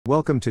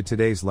Welcome to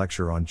today's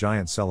lecture on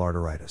giant cell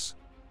arteritis.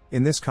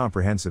 In this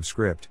comprehensive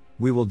script,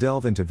 we will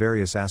delve into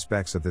various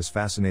aspects of this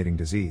fascinating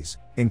disease,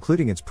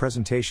 including its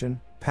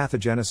presentation,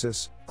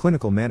 pathogenesis,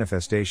 clinical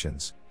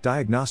manifestations,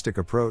 diagnostic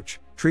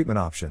approach, treatment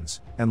options,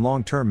 and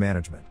long-term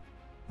management.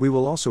 We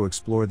will also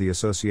explore the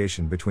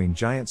association between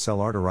giant cell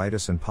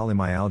arteritis and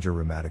polymyalgia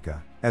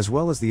rheumatica, as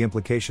well as the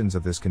implications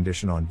of this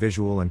condition on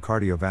visual and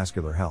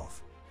cardiovascular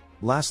health.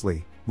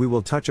 Lastly, we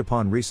will touch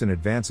upon recent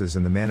advances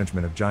in the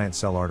management of giant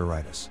cell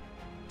arteritis.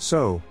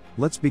 So,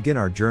 let's begin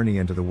our journey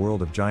into the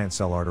world of giant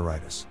cell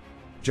arteritis.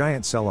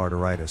 Giant cell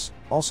arteritis,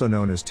 also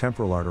known as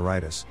temporal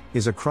arteritis,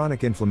 is a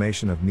chronic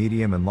inflammation of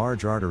medium and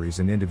large arteries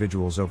in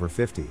individuals over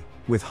 50,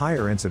 with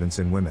higher incidence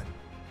in women.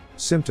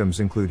 Symptoms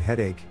include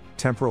headache,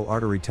 temporal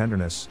artery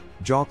tenderness,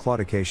 jaw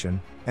claudication,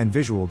 and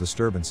visual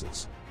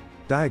disturbances.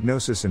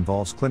 Diagnosis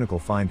involves clinical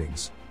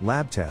findings,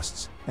 lab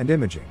tests, and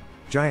imaging.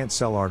 Giant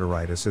cell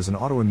arteritis is an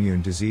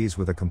autoimmune disease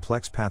with a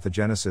complex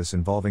pathogenesis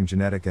involving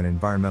genetic and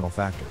environmental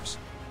factors.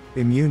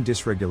 Immune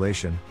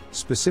dysregulation,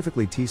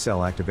 specifically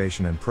T-cell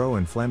activation and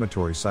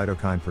pro-inflammatory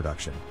cytokine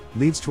production,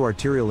 leads to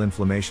arterial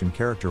inflammation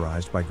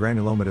characterized by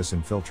granulomatous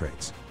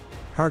infiltrates.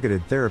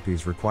 Targeted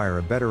therapies require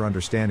a better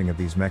understanding of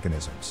these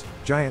mechanisms.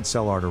 Giant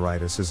cell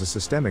arteritis is a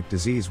systemic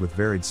disease with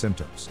varied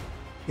symptoms.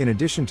 In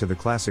addition to the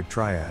classic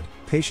triad,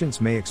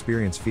 patients may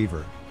experience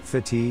fever,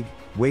 fatigue,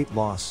 weight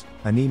loss,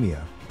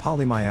 anemia,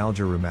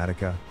 polymyalgia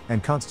rheumatica,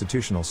 and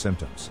constitutional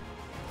symptoms.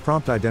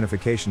 Prompt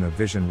identification of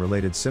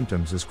vision-related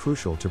symptoms is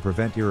crucial to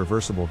prevent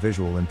irreversible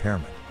visual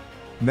impairment.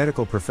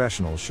 Medical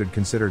professionals should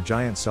consider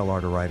giant cell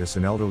arteritis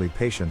in elderly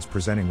patients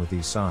presenting with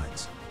these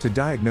signs. To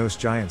diagnose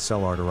giant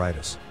cell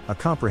arteritis, a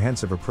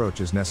comprehensive approach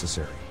is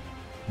necessary.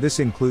 This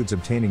includes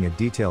obtaining a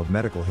detailed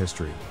medical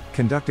history,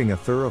 conducting a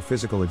thorough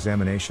physical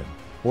examination,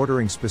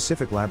 ordering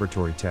specific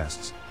laboratory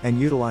tests, and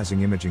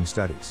utilizing imaging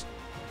studies.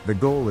 The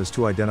goal is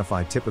to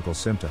identify typical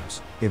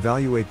symptoms,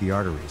 evaluate the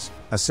arteries,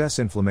 assess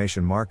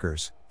inflammation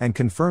markers, and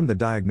confirm the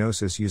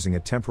diagnosis using a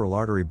temporal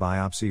artery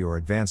biopsy or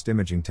advanced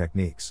imaging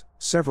techniques.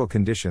 Several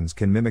conditions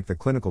can mimic the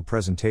clinical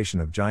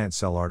presentation of giant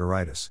cell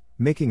arteritis,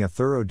 making a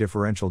thorough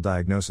differential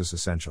diagnosis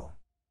essential.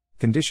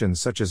 Conditions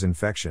such as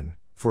infection,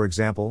 for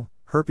example,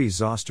 herpes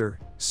zoster,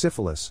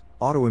 syphilis,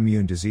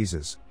 autoimmune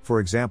diseases, for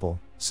example,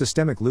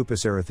 systemic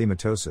lupus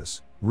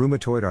erythematosus,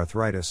 rheumatoid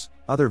arthritis,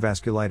 other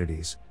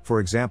vasculitides, for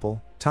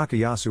example,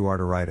 Takayasu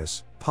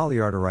arteritis,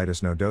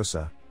 polyarteritis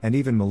nodosa, and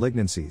even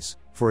malignancies,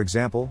 for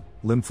example,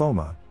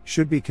 lymphoma,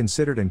 should be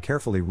considered and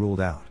carefully ruled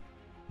out.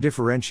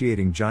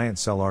 Differentiating giant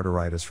cell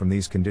arteritis from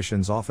these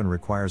conditions often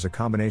requires a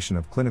combination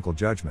of clinical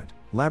judgment,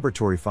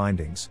 laboratory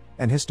findings,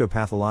 and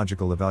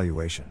histopathological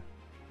evaluation.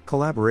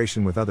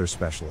 Collaboration with other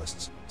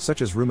specialists,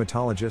 such as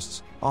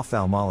rheumatologists,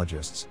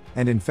 ophthalmologists,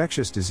 and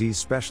infectious disease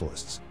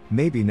specialists,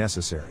 may be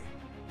necessary.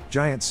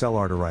 Giant cell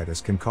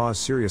arteritis can cause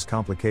serious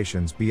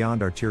complications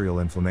beyond arterial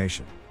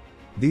inflammation.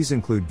 These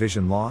include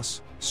vision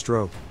loss,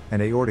 stroke,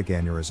 and aortic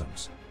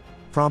aneurysms.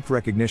 Prompt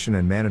recognition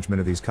and management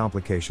of these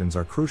complications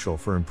are crucial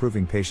for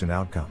improving patient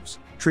outcomes.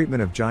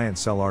 Treatment of giant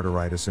cell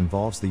arteritis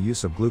involves the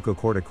use of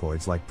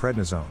glucocorticoids like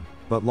prednisone,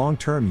 but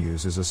long-term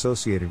use is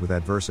associated with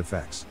adverse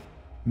effects.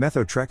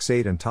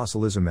 Methotrexate and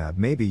tocilizumab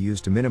may be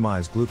used to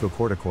minimize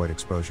glucocorticoid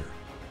exposure.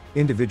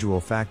 Individual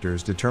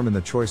factors determine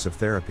the choice of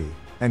therapy,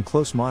 and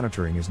close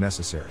monitoring is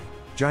necessary.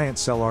 Giant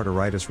cell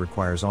arteritis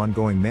requires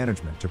ongoing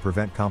management to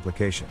prevent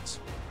complications.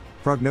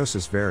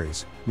 Prognosis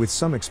varies, with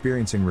some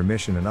experiencing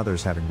remission and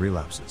others having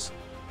relapses.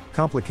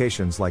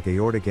 Complications like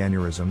aortic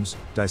aneurysms,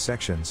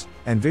 dissections,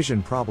 and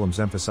vision problems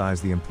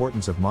emphasize the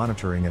importance of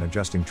monitoring and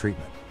adjusting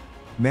treatment.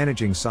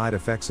 Managing side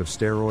effects of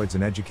steroids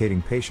and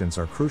educating patients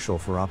are crucial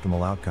for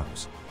optimal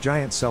outcomes.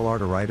 Giant cell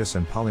arteritis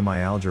and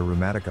polymyalgia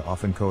rheumatica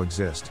often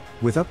coexist,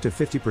 with up to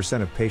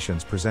 50% of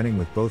patients presenting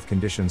with both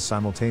conditions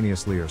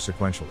simultaneously or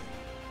sequentially.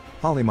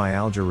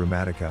 Polymyalgia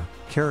rheumatica,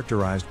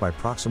 characterized by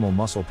proximal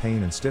muscle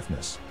pain and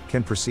stiffness,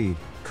 can precede,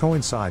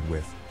 coincide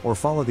with, or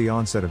follow the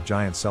onset of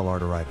giant cell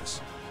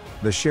arteritis.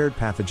 The shared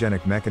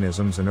pathogenic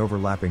mechanisms and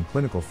overlapping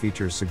clinical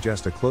features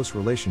suggest a close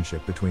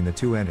relationship between the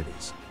two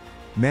entities.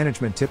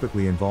 Management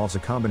typically involves a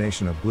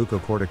combination of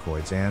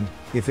glucocorticoids and,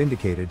 if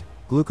indicated,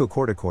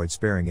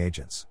 glucocorticoid-sparing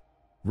agents.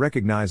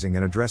 Recognizing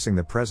and addressing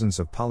the presence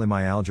of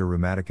polymyalgia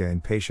rheumatica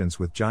in patients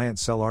with giant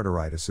cell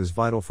arteritis is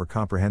vital for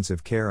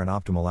comprehensive care and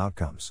optimal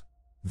outcomes.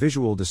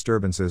 Visual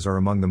disturbances are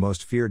among the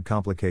most feared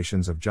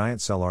complications of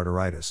giant cell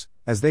arteritis,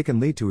 as they can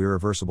lead to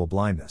irreversible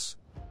blindness.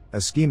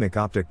 Ischemic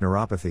optic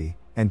neuropathy,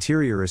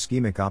 anterior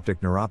ischemic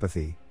optic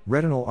neuropathy,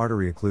 retinal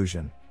artery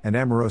occlusion, and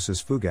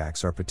amaurosis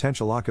fugax are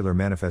potential ocular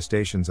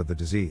manifestations of the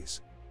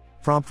disease.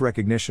 Prompt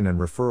recognition and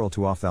referral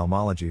to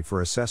ophthalmology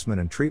for assessment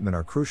and treatment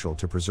are crucial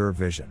to preserve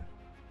vision.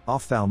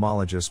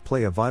 Ophthalmologists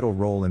play a vital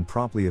role in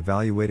promptly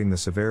evaluating the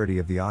severity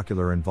of the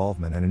ocular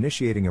involvement and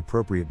initiating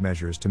appropriate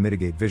measures to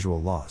mitigate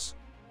visual loss.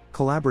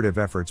 Collaborative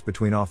efforts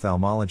between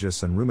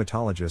ophthalmologists and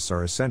rheumatologists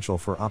are essential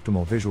for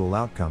optimal visual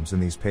outcomes in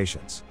these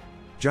patients.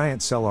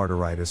 Giant cell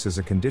arteritis is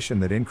a condition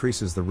that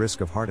increases the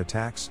risk of heart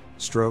attacks,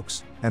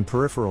 strokes, and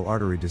peripheral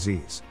artery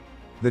disease.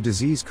 The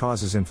disease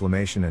causes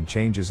inflammation and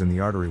changes in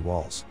the artery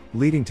walls,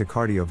 leading to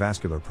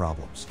cardiovascular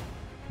problems.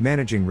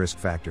 Managing risk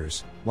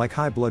factors, like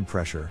high blood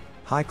pressure,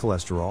 high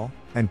cholesterol,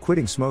 and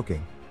quitting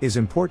smoking, is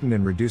important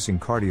in reducing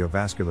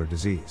cardiovascular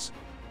disease.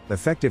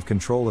 Effective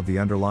control of the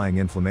underlying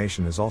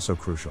inflammation is also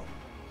crucial.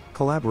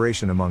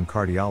 Collaboration among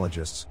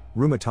cardiologists,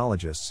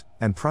 rheumatologists,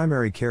 and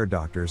primary care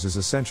doctors is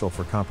essential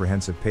for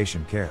comprehensive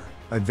patient care.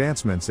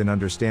 Advancements in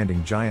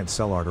understanding giant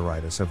cell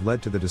arteritis have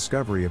led to the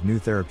discovery of new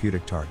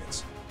therapeutic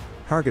targets.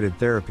 Targeted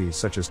therapies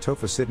such as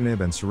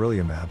tofacitinib and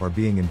sarilumab are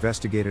being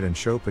investigated and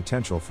show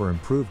potential for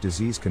improved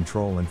disease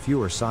control and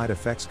fewer side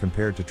effects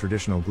compared to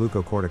traditional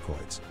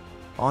glucocorticoids.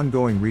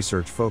 Ongoing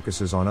research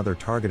focuses on other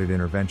targeted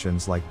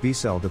interventions like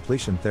B-cell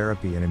depletion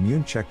therapy and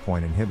immune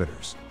checkpoint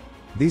inhibitors.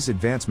 These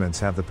advancements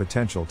have the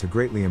potential to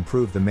greatly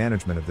improve the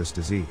management of this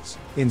disease.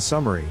 In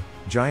summary,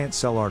 giant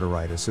cell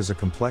arteritis is a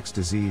complex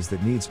disease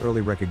that needs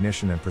early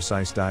recognition and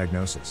precise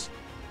diagnosis.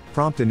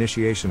 Prompt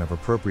initiation of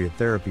appropriate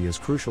therapy is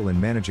crucial in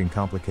managing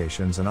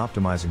complications and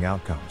optimizing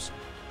outcomes.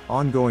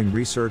 Ongoing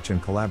research and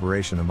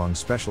collaboration among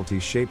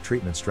specialties shape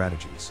treatment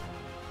strategies.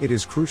 It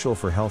is crucial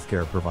for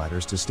healthcare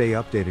providers to stay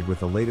updated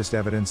with the latest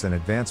evidence and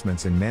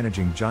advancements in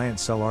managing giant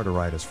cell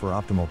arteritis for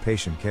optimal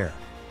patient care.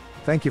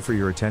 Thank you for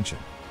your attention.